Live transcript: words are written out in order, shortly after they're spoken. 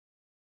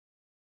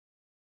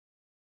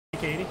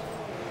Katie.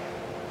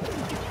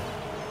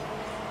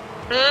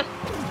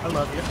 Hmm? I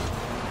love you.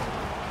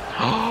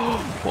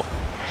 What?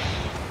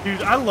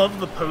 Dude, I love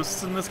the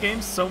posts in this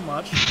game so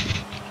much.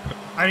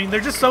 I mean, they're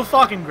just so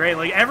fucking great.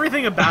 Like,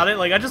 everything about it,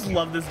 like, I just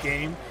love this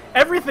game.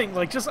 Everything,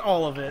 like, just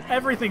all of it.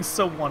 Everything's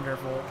so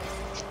wonderful.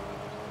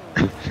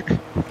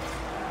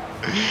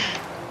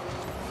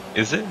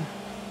 Is it?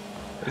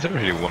 It's a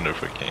really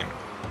wonderful game.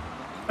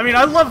 I mean,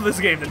 I love this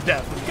game to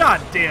death, but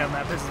god damn,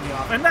 that pisses me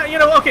off. And that, you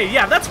know, okay,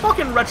 yeah, that's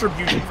fucking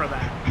retribution for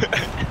that.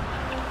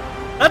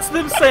 That's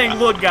them saying,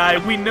 look, guy,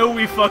 we know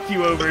we fucked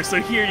you over,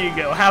 so here you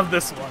go, have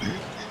this one.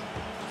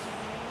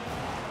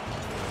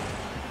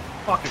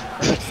 Fucking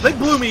Christ. They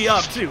blew me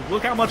up, too.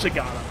 Look how much it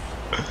got them.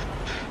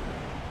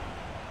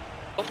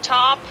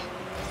 Top,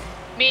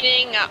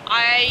 meaning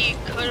I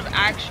could have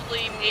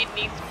actually made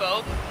these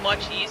both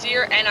much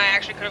easier, and I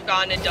actually could have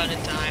gotten it done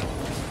in time.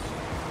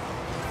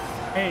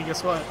 Hey,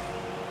 guess what?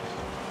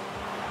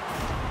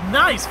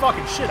 Nice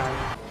fucking shit out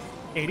of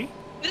it. 80?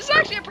 This is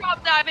actually a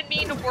problem that I've been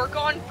meaning to work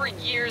on for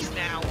years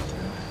now.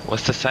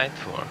 What's the site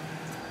for?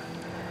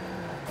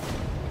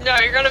 No,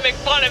 you're gonna make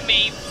fun of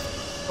me.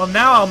 Well,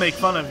 now I'll make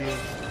fun of you.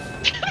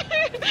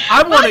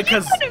 I want it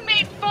because... You could have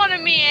made fun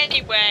of me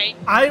anyway.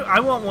 I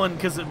want one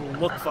because it will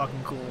look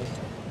fucking cool.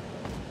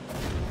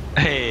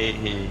 Hey,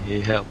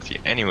 he helped you.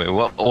 Anyway,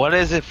 what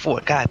is it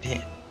for? God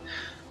damn.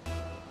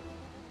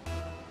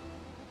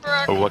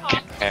 For Or what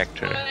cosplay.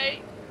 character?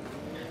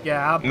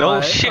 Yeah, No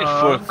but, shit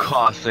for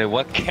cosplay.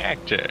 What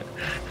character?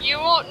 You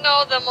won't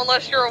know them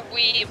unless you're a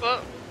weeb.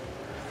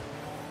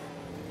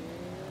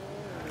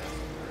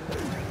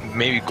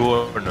 Maybe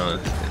Gore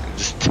knows.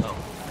 Just tell.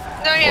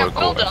 No, yeah, Or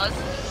Will Gore. does.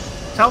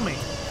 Tell me.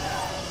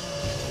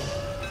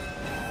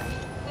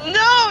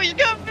 No, you're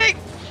gonna make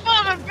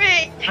fun of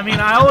me. I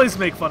mean, I always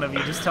make fun of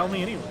you. Just tell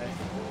me anyway.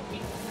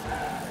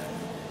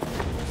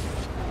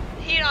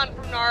 Hidan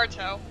from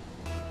Naruto.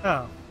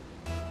 Oh.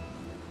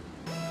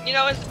 You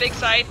know, it's the big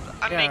site.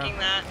 I'm Yeah. making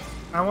that.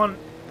 I want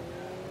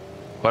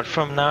What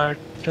from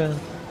Naruto?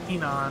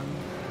 Enon.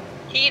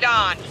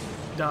 Hidan.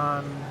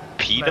 Don.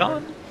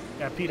 Pedon?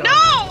 Yeah, Pedon. No!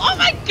 Oh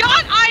my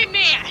god, Iron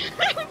Man!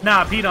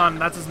 Nah, Pedon,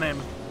 that's his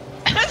name.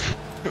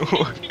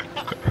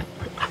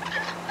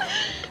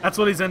 That's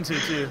what he's into,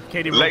 too.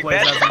 Katie Like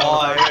roleplays as that's him all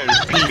all I the time.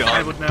 heard. Pedon.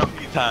 I would know.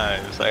 3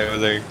 times. I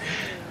was like.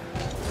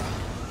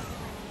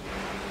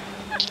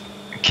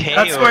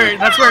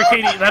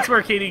 That's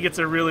where Katie gets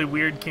her really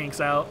weird kinks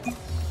out.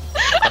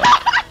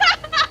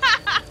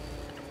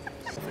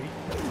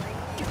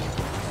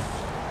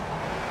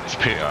 It's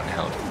pretty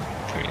unhealthy,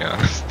 to be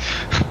honest.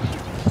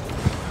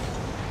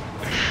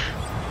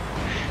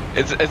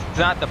 It's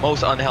not the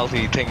most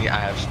unhealthy thing I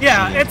have seen.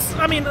 Yeah, it's,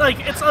 I mean, like,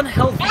 it's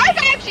unhealthy. I'm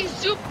actually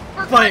super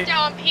cut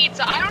down on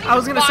pizza. I don't even I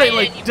was gonna buy say, it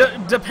like,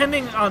 anymore.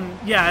 depending on,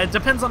 yeah, it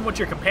depends on what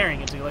you're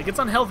comparing it to. Like, it's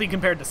unhealthy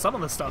compared to some of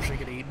the stuff she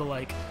could eat, but,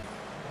 like,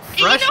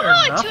 fresh you know or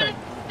how nothing. tuna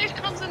fish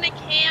comes in a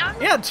can?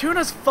 Yeah,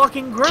 tuna's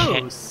fucking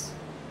gross.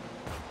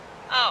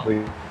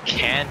 Oh.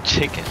 Canned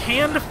chicken.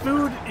 Canned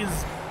food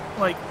is,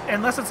 like,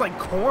 unless it's, like,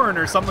 corn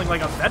or something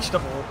like a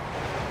vegetable.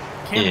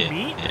 Canned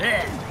meat?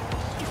 Yeah. Eh.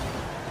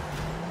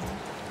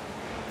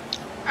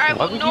 Alright,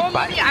 Why well, would you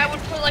buy normally I would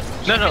put, like,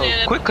 some chicken in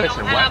it, quick but we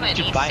question. don't Why have would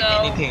you any, buy so...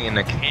 anything in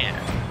a can?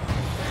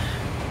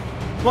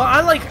 Well,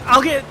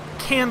 I'll get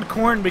canned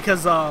corn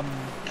because, I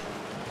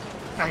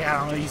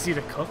don't know, easy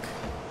to cook.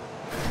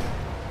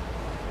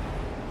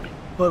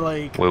 But,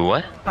 like, Wait,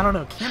 what? I don't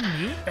know, canned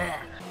meat? Eh.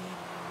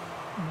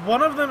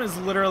 One of them is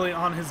literally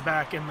on his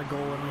back in the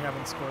goal and we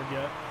haven't scored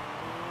yet.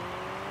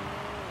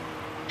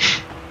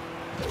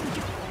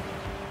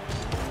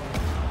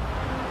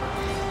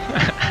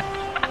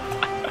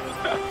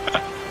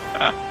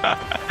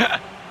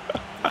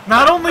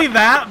 Not only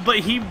that, but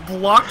he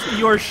blocked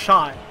your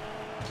shot.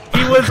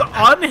 He was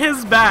on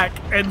his back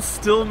and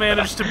still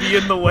managed to be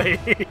in the way.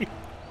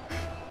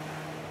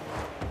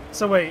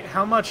 So wait,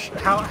 how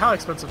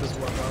expensive is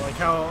Warbo? Like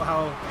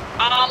how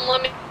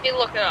Let me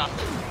look it up.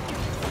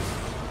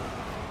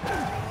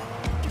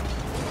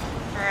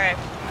 Alright.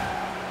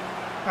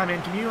 I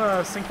mean, can you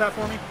sync that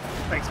for me?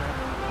 Thanks, man.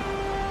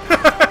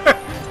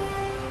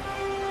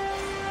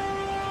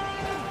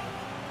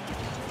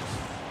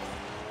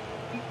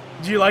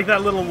 Do you like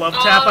that little love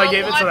tap I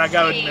gave it so that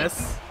guy would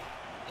miss?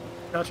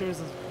 Dutchers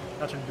is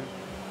Dutcher boot.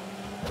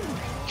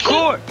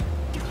 Court.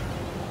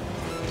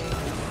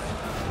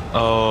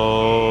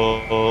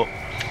 Oh.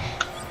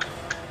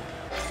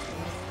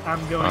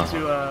 I'm going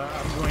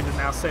to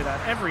now say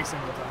that every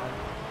single time.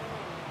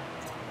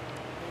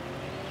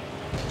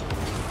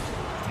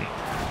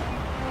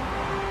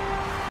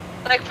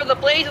 Like, for the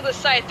blades of the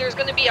scythe, there's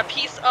gonna be a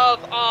piece of,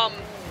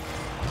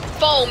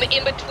 foam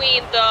in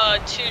between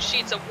the 2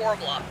 sheets of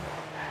Warbler.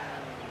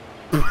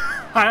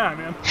 Hi,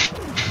 man.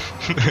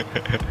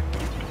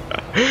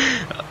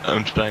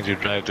 I'm trying to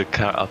drive the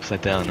car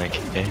upside down, like,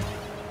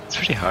 it's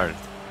pretty hard.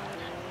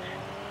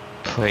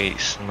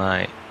 Place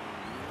night.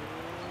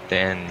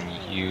 Then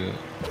you.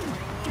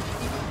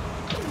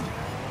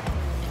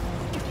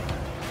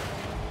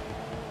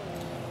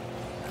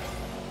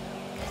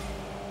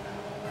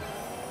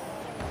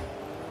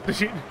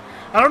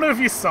 I don't know if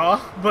you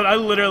saw, but I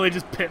literally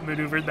just pit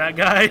maneuvered that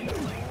guy.